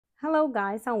Hello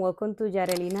guys and welcome to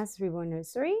Yarelina's Reborn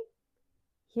Nursery.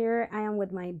 Here I am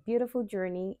with my beautiful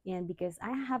journey, and because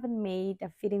I haven't made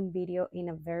a fitting video in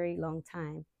a very long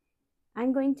time,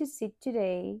 I'm going to sit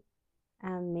today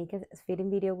and make a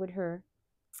fitting video with her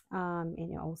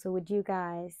and also with you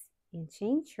guys and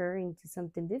change her into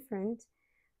something different.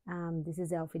 This is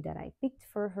the outfit that I picked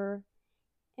for her,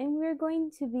 and we're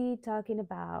going to be talking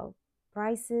about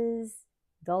prices,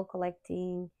 doll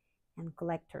collecting, and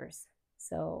collectors.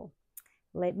 So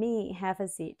let me have a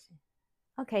seat.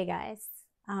 Okay, guys,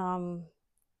 um,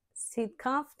 sit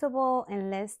comfortable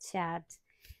and let's chat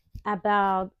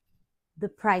about the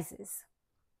prices.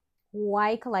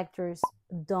 Why collectors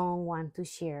don't want to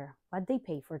share what they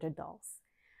pay for the dolls.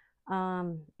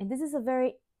 And this is a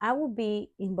very, I will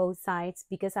be in both sides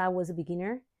because I was a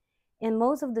beginner, and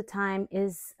most of the time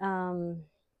is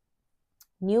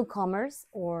newcomers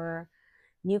or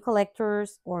new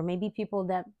collectors, or maybe people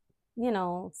that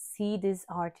see this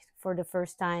art for the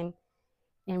first time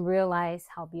and realize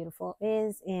how beautiful it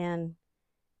is, and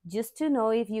just to know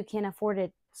if you can afford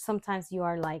it. Sometimes you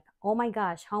are like, oh my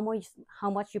gosh, how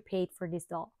much you paid for this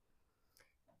doll.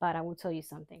 But I will tell you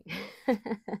something.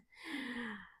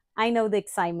 I know the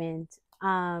excitement,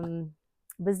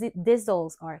 but these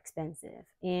dolls are expensive,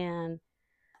 and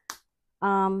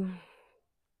um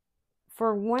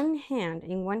for one hand,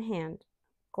 in one hand,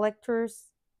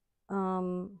 collectors,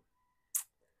 um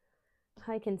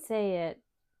how I can say it,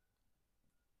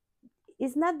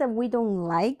 it's not that we don't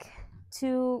like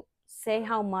to say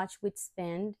how much we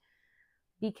spend,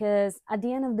 because at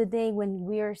the end of the day, when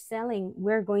we are selling,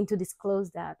 we're going to disclose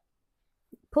that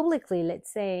publicly.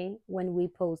 Let's say when we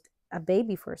post a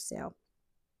baby for sale.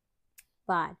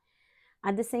 But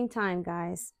at the same time,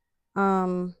 guys,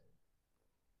 um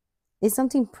it's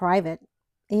something private,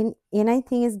 and I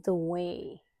think it's the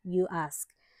way you ask.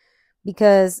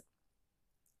 Because,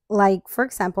 like, for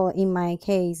example, in my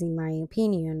case, in my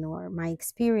opinion or my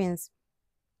experience,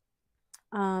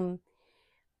 um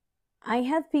I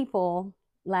have people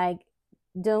like,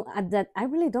 don't that I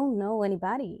really don't know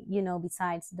anybody,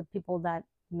 besides the people that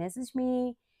message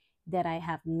me, that I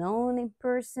have known in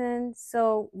person.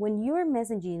 So when you're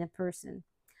messaging a person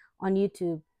on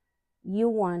YouTube, you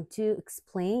want to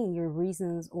explain your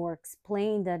reasons, or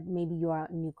explain that maybe you are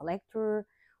a new collector,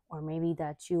 or maybe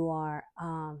that you are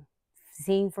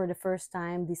seeing for the first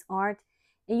time this art,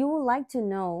 and you would like to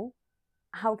know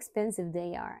how expensive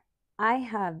they are. I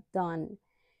have done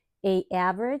a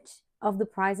average of the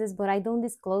prices, but I don't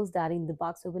disclose that in the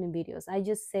box opening videos. I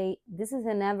just say this is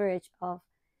an average of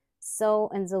so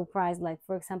and so price, like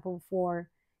for example, $4,000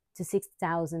 to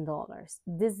 $6,000.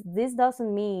 This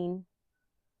doesn't mean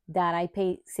that I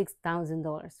pay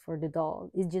 $6,000 for the doll.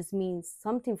 It just means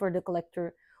something for the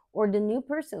collector or the new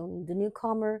person, the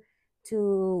newcomer,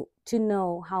 to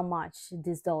know how much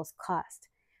these dolls cost.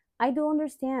 I do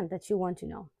understand that you want to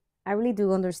know. I really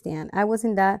do understand. I was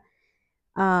in that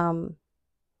um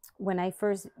when I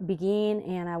first began,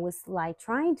 and I was like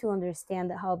trying to understand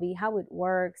the hobby, how it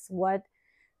works, what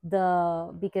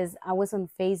the because I was on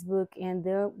Facebook, and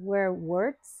there were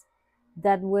words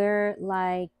that were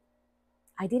like,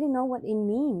 I didn't know what it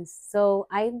means. So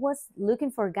I was looking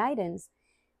for guidance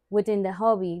within the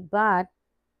hobby. But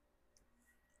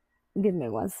give me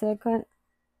 1 second.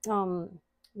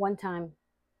 One time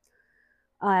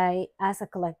I asked a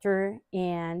collector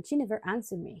and she never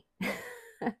answered me.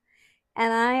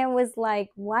 And I was like,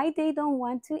 why they don't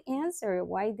want to answer?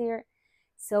 Why they're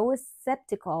so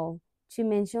skeptical to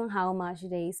mention how much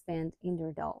they spend in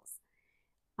their dolls?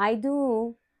 I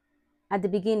do, at the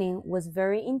beginning, was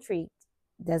very intrigued.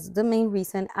 That's the main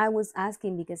reason I was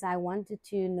asking, because I wanted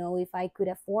to know if I could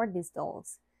afford these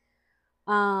dolls.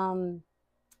 Um,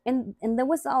 and that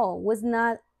was all. Was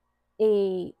not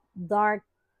a dark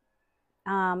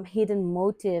hidden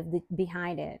motive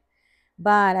behind it.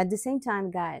 But at the same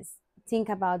time, guys, think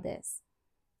about this.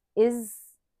 Is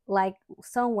like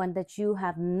someone that you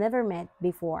have never met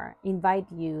before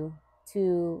invite you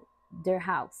to their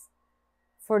house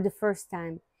for the first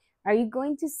time. Are you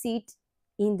going to sit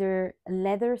in their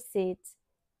leather seat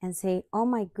and say, oh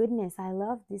my goodness, I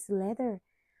love this leather,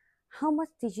 how much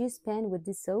did you spend with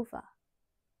this sofa?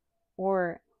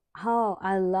 Or, oh,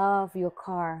 I love your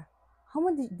car, how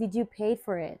much did you pay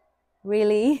for it?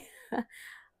 Really?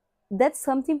 That's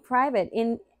something private.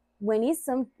 And when it's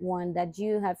someone that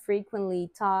you have frequently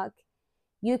talked,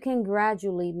 you can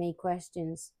gradually make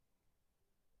questions.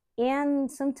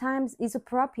 And sometimes it's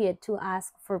appropriate to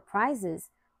ask for prices,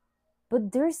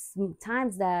 but there's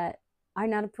times that are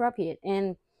not appropriate.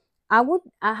 And I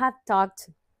have talked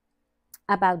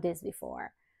about this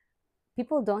before.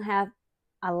 People don't have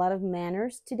a lot of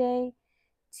manners today,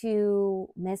 to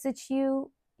message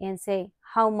you and say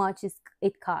how much is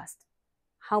it cost,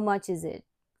 how much is it,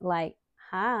 like,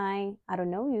 hi, I don't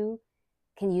know you,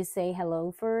 can you say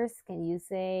hello first, can you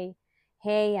say,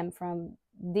 hey, I'm from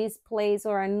this place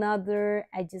or another,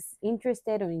 I just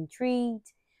interested or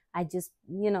intrigued, I just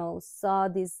saw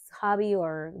this hobby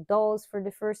or dolls for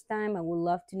the first time, I would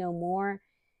love to know more.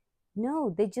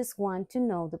 No, they just want to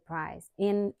know the price.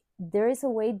 And there is a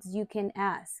way that you can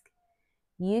ask.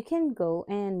 You can go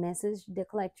and message the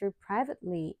collector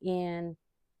privately. And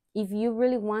if you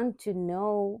really want to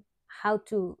know how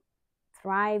to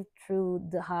thrive through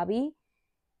the hobby,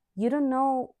 you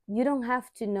don't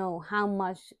have to know how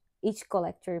much each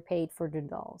collector paid for the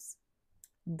dolls.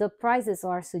 The prices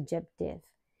are subjective.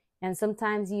 And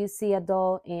sometimes you see a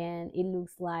doll and it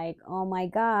looks like, oh my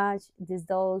gosh, this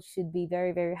doll should be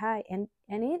very, very high. And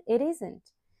it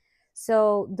isn't.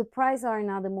 So the price are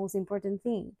not the most important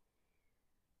thing.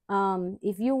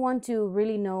 If you want to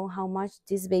really know how much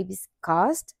these babies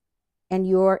cost and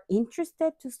you're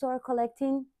interested to start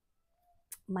collecting,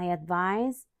 my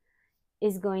advice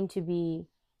is going to be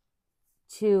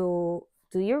to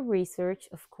do your research,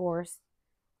 of course,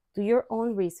 do your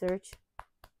own research,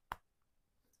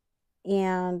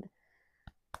 and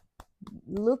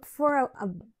look for a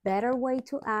better way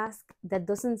to ask that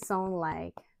doesn't sound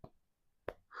like,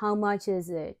 how much is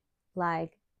it?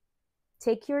 Like,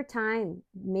 take your time,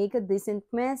 make a decent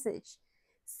message,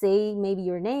 say maybe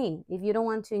your name. If you don't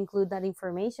want to include that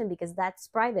information because that's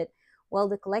private, well,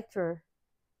 the collector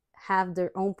have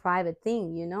their own private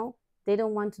thing, they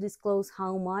don't want to disclose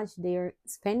how much they're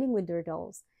spending with their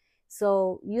dolls.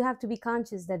 So you have to be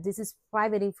conscious that this is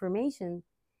private information.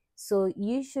 So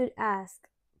you should ask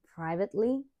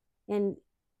privately and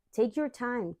take your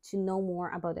time to know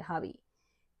more about the hobby.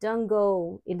 Don't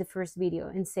go in the first video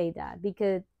and say that,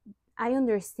 because I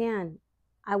understand.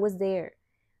 I was there.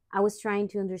 I was trying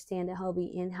to understand the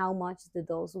hobby and how much the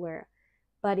dolls were.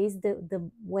 But it's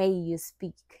the way you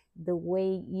speak, the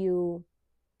way you,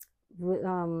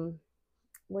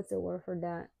 what's the word for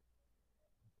that?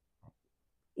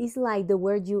 It's like the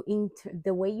way you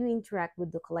interact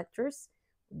with the collectors,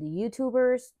 the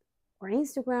YouTubers, or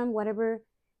Instagram, whatever.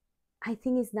 I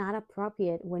think it's not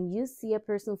appropriate. When you see a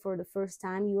person for the first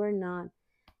time, you are not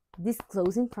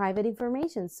disclosing private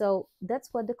information. So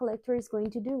that's what the collector is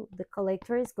going to do. The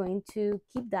collector is going to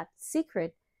keep that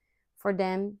secret for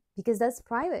them because that's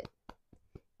private.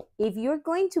 If you're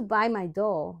going to buy my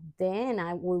doll, then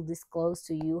I will disclose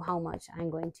to you how much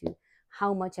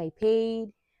I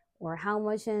paid, or how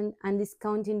much I'm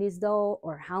discounting this doll,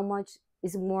 or how much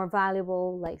is more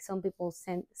valuable. Like some people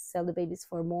sell the babies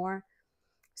for more.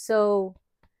 So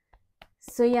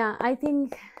yeah, I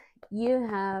think you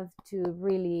have to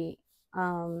really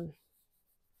um,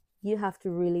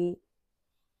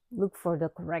 look for the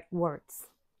correct words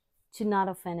to not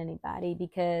offend anybody,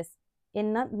 because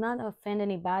and not offend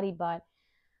anybody, but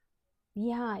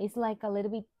yeah, it's like a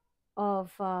little bit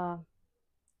of a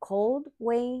cold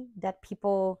way that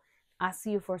people ask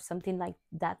you for something like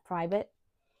that private.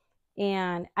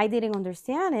 And I didn't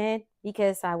understand it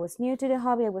because I was new to the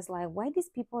hobby. I was like, why these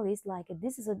people is like,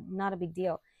 this is not a big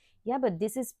deal. Yeah, but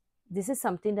this is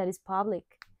something that is public.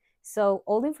 So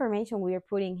all the information we are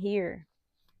putting here,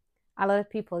 a lot of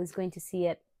people is going to see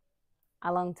it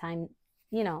a long time,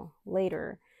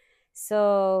 later.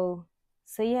 So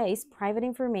yeah, it's private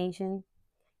information.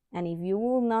 And if you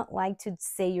will not like to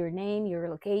say your name, your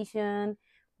location,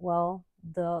 well,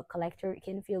 the collector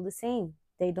can feel the same.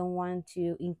 They don't want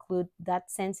to include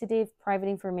that sensitive private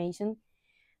information.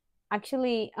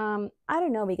 Actually, I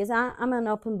don't know, because I'm an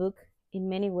open book in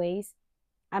many ways.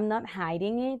 I'm not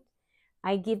hiding it.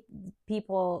 I give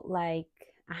people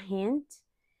like a hint,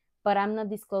 but I'm not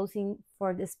disclosing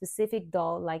for the specific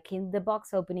doll. Like in the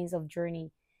box openings of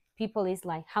Journey, people is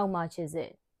like, how much is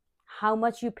it? How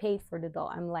much you paid for the doll?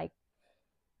 I'm like,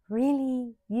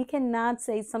 really? You cannot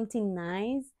say something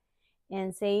nice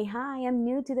and say, hi, I'm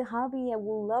new to the hobby, I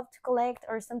would love to collect,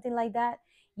 or something like that.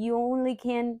 You only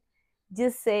can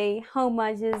just say, how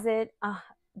much is it?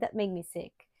 That made me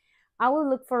sick. I will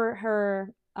look for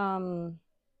her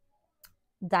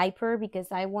diaper because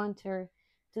I want her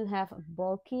to have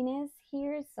bulkiness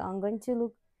here. So I'm going to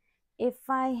look if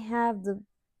I have the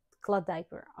cloth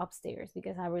diaper upstairs,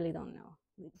 because I really don't know.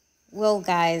 Well,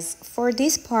 guys, for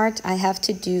this part, I have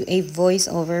to do a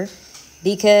voiceover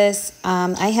because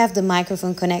I have the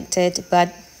microphone connected,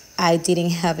 but I didn't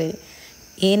have it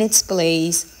in its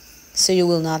place, so you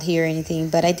will not hear anything.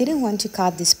 But I didn't want to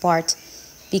cut this part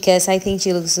because I think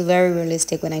she looks very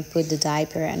realistic when I put the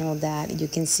diaper and all that. You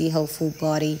can see her full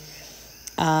body.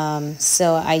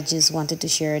 So I just wanted to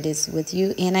share this with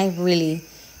you, and I really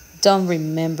don't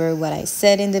remember what I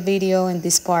said in the video in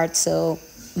this part, so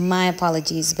my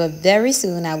apologies. But very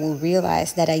soon I will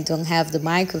realize that I don't have the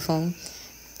microphone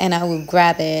and I will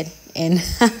grab it and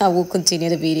I will continue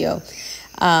the video.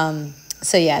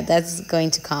 So yeah, that's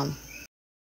going to come.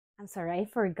 I'm sorry, I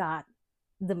forgot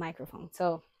the microphone.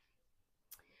 So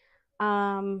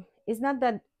it's not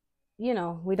that,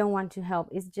 we don't want to help.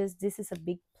 It's just this is a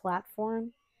big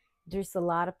platform. There's a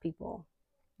lot of people.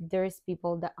 There's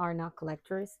people that are not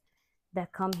collectors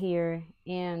that come here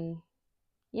and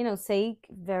say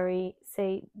very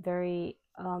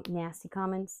nasty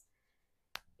comments.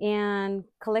 And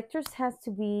collectors has to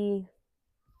be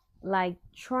like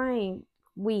trying,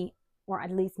 we, or at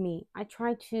least me, I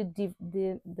try to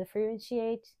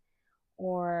differentiate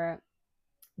or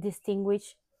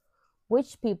distinguish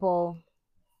which people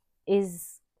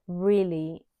is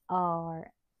really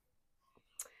are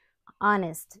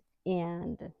honest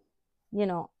and you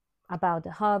know about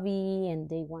the hobby and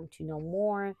they want to know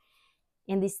more,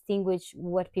 and distinguish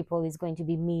what people is going to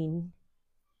be mean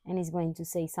and is going to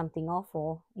say something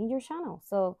awful in your channel.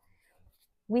 So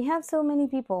we have so many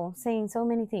people saying so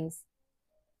many things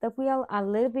that we are a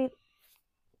little bit,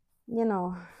 you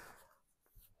know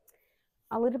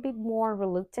a little bit more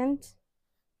reluctant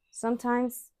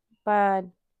sometimes. But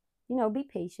be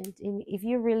patient. If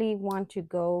you really want to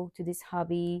go to this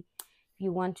hobby, if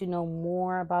you want to know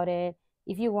more about it,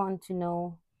 if you want to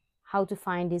know how to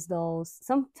find these dolls,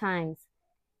 sometimes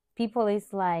people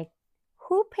is like,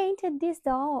 who painted this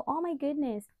doll? Oh my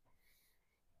goodness.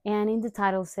 And in the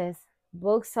title says,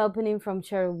 books opening from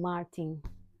Cheryl Martin.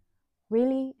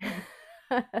 Really?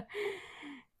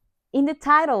 In the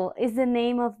title is the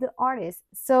name of the artist.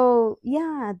 So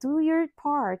yeah, do your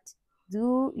part,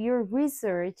 do your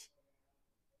research.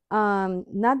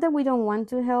 Not that we don't want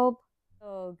to help,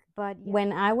 but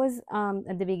when I was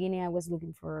at the beginning, I was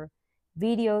looking for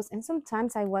videos, and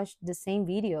sometimes I watched the same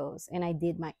videos and I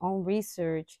did my own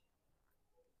research,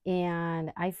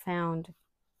 and I found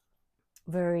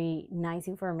very nice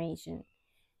information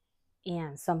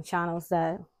and some channels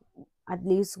that, at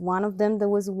least one of them, that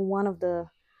was one of the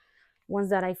ones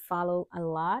that I follow a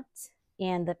lot,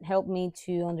 and that helped me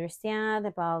to understand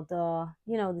about the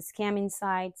scamming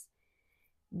sites,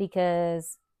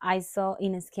 because I saw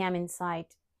in a scamming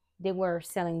site they were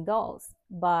selling dolls,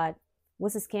 but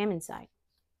was a scamming site.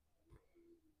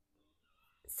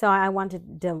 So I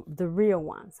wanted the real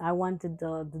ones. I wanted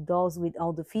the dolls with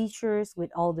all the features,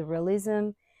 with all the realism,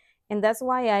 and that's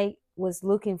why I was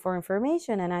looking for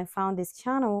information, and I found this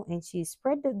channel, and she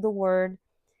spread the word.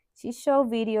 She showed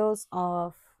videos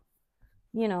of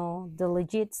the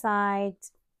legit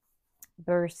site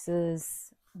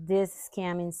versus this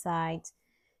scamming site.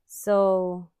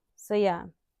 So yeah,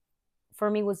 for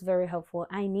me was very helpful.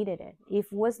 I needed it. If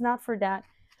it was not for that,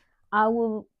 I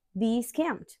will be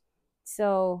scammed.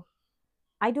 So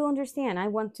I do understand. I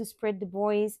want to spread the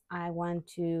voice. I want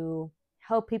to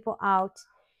help people out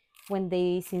when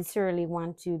they sincerely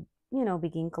want to,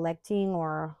 begin collecting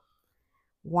or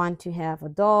want to have a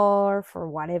doll for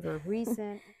whatever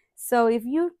reason. So if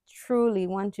you truly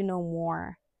want to know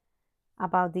more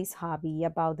about this hobby,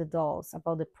 about the dolls,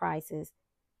 about the prices,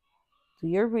 do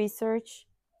your research,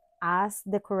 ask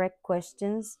the correct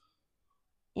questions,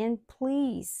 and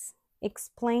please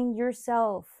explain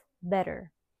yourself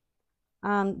better.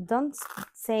 Don't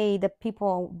say that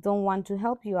people don't want to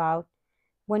help you out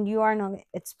when you are not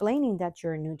explaining that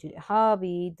you're new to the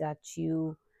hobby, that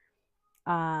you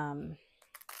um,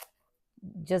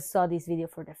 just saw this video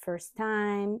for the first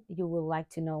time, you would like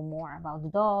to know more about the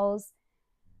dolls.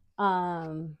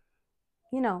 Um,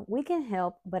 we can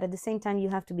help, but at the same time, you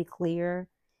have to be clear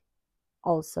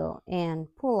also and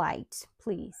polite,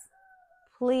 please.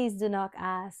 Please do not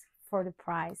ask for the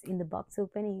price in the box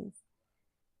openings.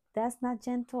 That's not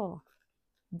gentle.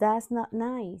 That's not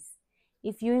nice.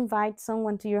 If you invite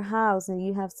someone to your house and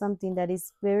you have something that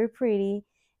is very pretty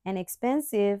and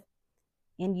expensive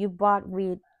and you bought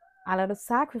with a lot of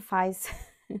sacrifice,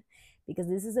 because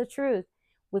this is the truth.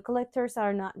 We collectors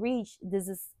are not rich. This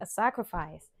is a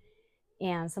sacrifice.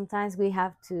 And sometimes we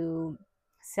have to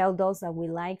sell those that we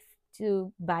like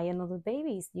to buy another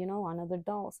babies, another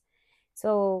dolls.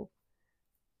 So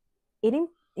it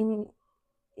in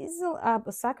is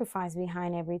a sacrifice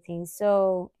behind everything.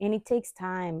 So, and it takes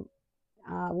time.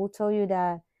 I will tell you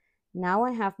that now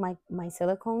I have my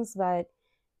silicones, but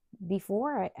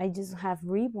before I just have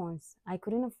reborns. I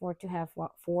couldn't afford to have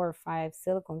 4 or 5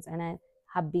 silicones, and I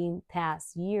have been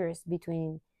past years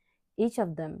between each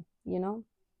of them. In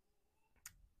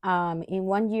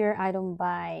one year I don't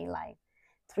buy like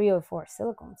 3 or 4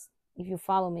 silicones. If you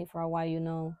follow me for a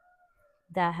while,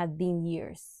 that had been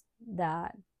years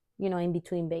that in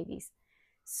between babies.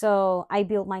 So I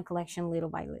built my collection little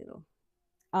by little.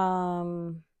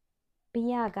 Um, but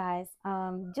yeah, guys,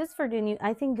 just for the new,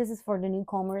 I think this is for the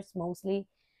newcomers mostly.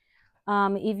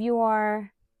 If you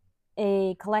are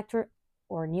a collector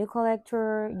or new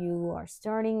collector, you are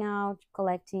starting out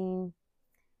collecting,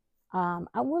 I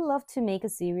would love to make a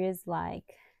series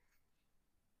like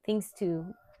things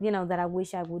to, that I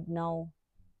wish I would know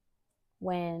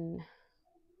when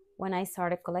I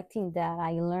started collecting that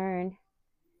I learned.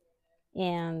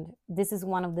 And this is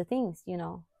one of the things,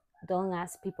 don't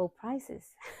ask people prices.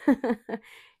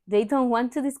 They don't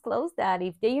want to disclose that.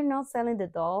 If they are not selling the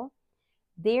doll,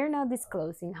 they are not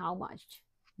disclosing how much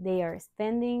they are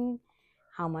spending,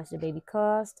 how much the baby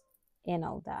cost, and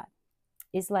all that.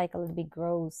 It's like a little bit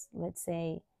gross, let's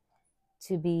say,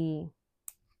 to be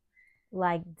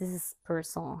like, this is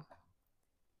personal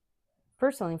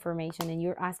information, and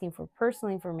you're asking for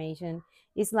personal information.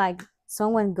 It's like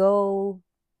someone go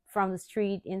from the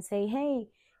street and say, hey,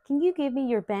 can you give me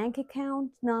your bank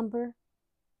account number?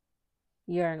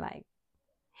 You're like,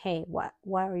 hey, what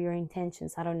are your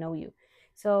intentions? I don't know you.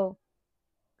 So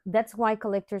that's why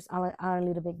collectors are a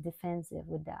little bit defensive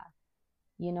with that.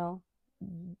 you know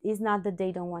it's not that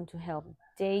they don't want to help.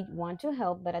 They want to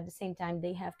help, but at the same time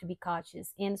they have to be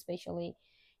cautious, and especially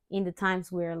in the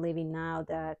times we're living now,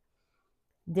 that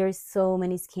there's so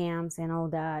many scams and all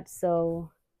that. So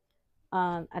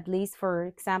at least for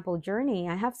example, Journey,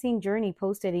 I have seen Journey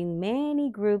posted in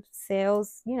many group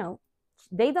sales.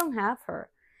 They don't have her,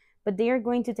 but they are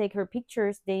going to take her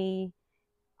pictures. They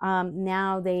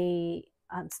now they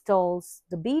installs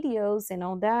the videos and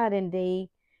all that, and they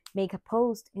make a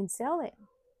post and sell it,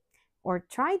 or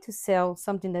try to sell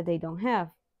something that they don't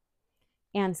have,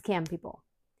 and scam people.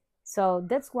 So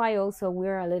that's why also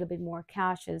we're a little bit more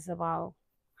cautious about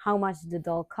how much the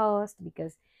doll cost,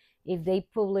 because if they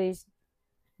publish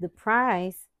the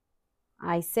price,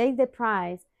 I say the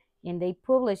price, and they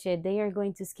publish it, they are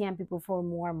going to scam people for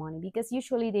more money, because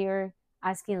usually they are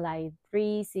asking like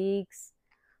 3, 6,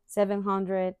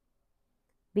 700,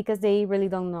 because they really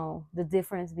don't know the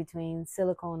difference between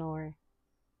silicone, or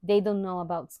they don't know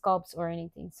about sculpts or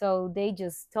anything. So they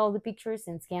just tell the pictures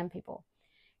and scam people.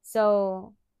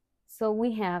 So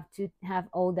we have to have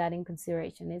all that in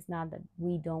consideration. It's not that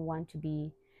we don't want to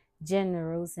be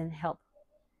generous and help.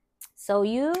 So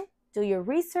you do your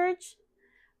research,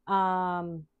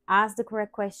 ask the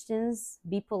correct questions,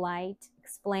 be polite,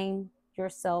 explain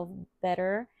yourself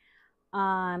better,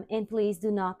 and please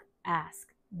do not ask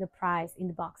the price in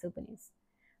the box openings.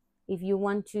 If you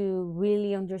want to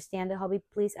really understand the hobby,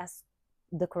 please ask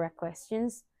the correct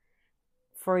questions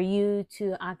for you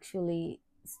to actually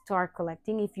start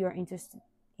collecting. If you're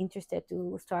interested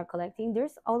to start collecting,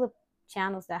 there's all the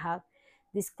channels that have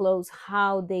disclosed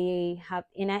how they have,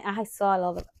 and I saw a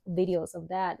lot of videos of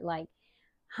that, like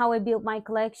how I built my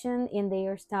collection, and they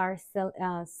are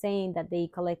saying that they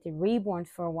collected reborns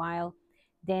for a while,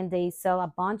 then they sell a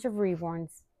bunch of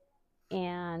reborns,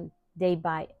 and they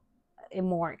buy a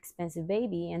more expensive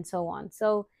baby, and so on.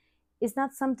 So it's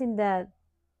not something that,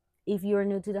 if you're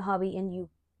new to the hobby and you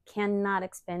cannot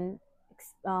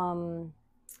um,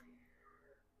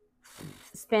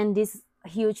 spend this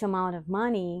huge amount of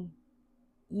money,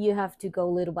 you have to go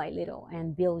little by little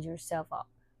and build yourself up,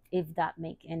 if that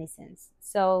make any sense.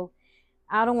 So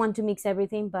I don't want to mix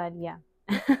everything, but yeah,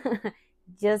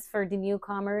 just for the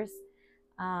newcomers,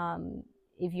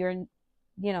 if you're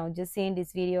just seeing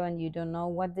this video and you don't know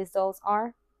what these dolls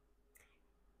are,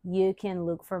 you can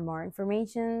look for more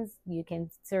information. You can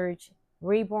search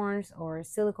reborns or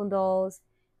silicone dolls,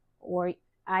 or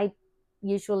I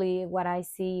usually, what I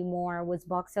see more was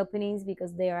box openings,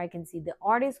 because there I can see the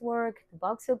artist work, the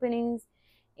box openings,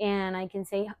 and I can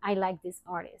say I like this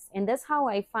artist. And that's how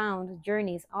I found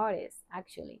Journey's artist,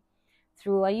 actually,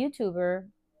 through a YouTuber,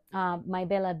 my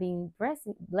Bella Bean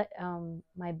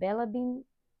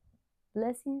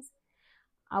Blessings.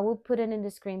 I will put it in the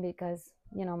screen because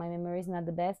my memory is not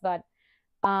the best, but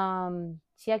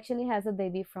she actually has a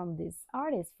baby from this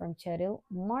artist, from Cheryl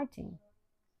Martin.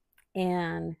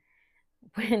 And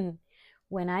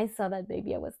when I saw that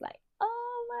baby, I was like,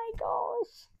 oh my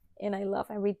gosh. And I love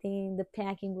everything. The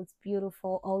packing was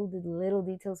beautiful. All the little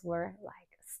details were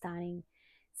like stunning.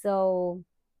 So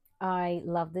I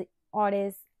love the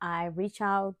artist. I reached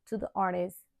out to the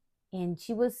artist, and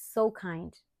she was so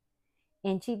kind,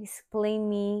 and she explained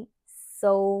me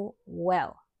so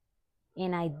well.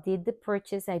 And I did the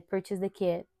purchase. I purchased the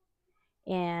kit,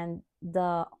 and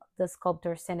the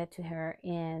sculptor sent it to her,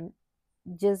 and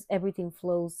just everything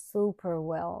flows super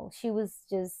well. She was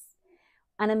just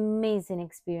an amazing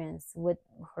experience with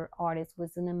her artist.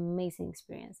 Was an amazing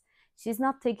experience. She's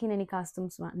not taking any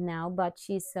costumes now, but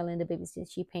she's selling the babies that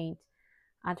she paints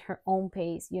at her own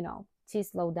pace. She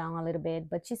slowed down a little bit,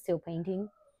 but she's still painting.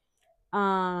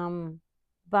 Um,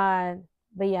 but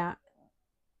but yeah,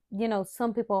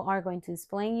 some people are going to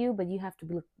explain you, but you have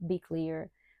to be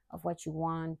clear of what you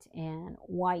want and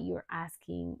why you're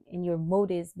asking and your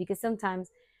motives, because sometimes,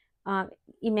 um,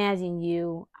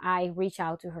 imagine I reach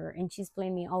out to her and she's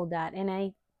playing me all that, and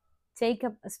I take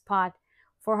up a spot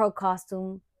for her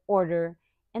costume order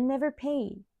and never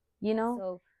pay,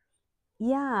 so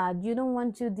yeah, you don't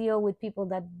want to deal with people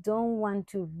that don't want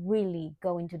to really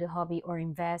go into the hobby or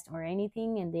invest or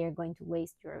anything, and they're going to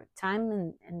waste your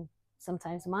time and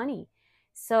sometimes money.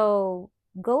 So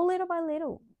go little by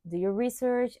little, do your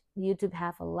research. YouTube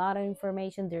have a lot of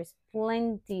information. There's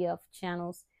plenty of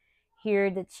channels here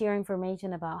that share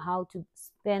information about how to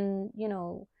spend,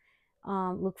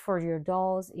 look for your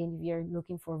dolls. If you're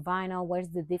looking for vinyl, what's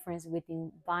the difference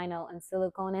between vinyl and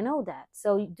silicone and all that.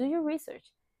 So do your research,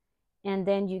 and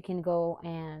then you can go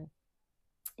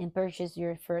and purchase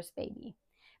your first baby.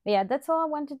 But yeah, that's all I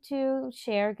wanted to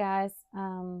share, guys.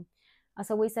 As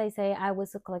always, I say I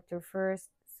was a collector first,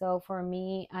 so for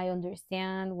me, I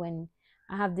understand when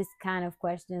I have this kind of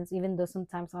questions, even though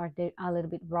sometimes are a little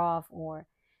bit rough, or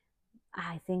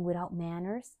I think without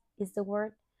manners is the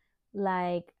word.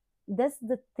 Like, that's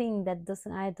the thing that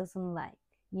doesn't like.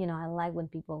 I like when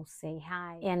people say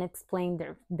hi and explain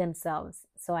themselves,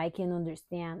 so I can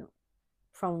understand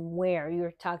from where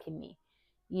you're talking me,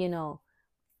 you know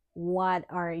what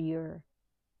are your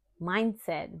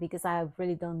mindset, because I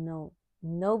really don't know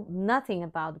nothing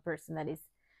about the person that is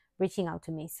reaching out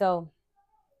to me. So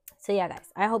yeah,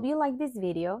 guys, I hope you like this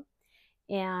video,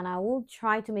 and I will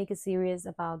try to make a series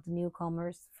about the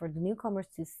newcomers, for the newcomers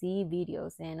to see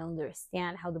videos and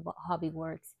understand how the hobby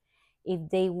works. If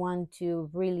they want to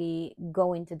really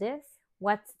go into this,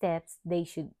 what steps they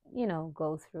should,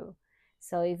 go through.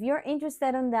 So if you're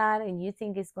interested in that and you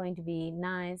think it's going to be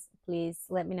nice, please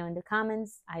let me know in the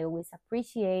comments. I always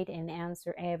appreciate and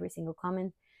answer every single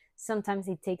comment. Sometimes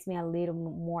it takes me a little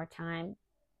more time.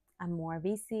 I'm more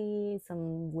busy.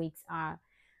 Some weeks are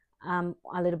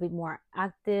a little bit more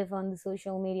active on the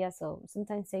social media, so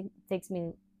sometimes it takes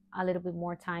me a little bit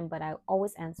more time, but I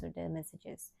always answer the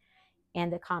messages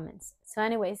and the comments. So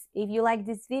anyways, if you like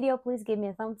this video, please give me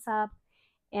a thumbs up.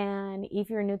 And if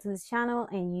you're new to this channel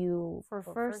and you for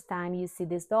first time you see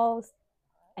these dolls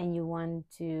and you want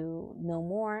to know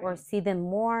more or see them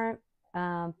more,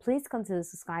 please consider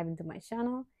subscribing to my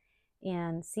channel,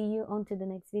 and see you on to the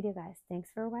next video, guys. Thanks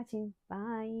for watching.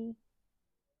 Bye.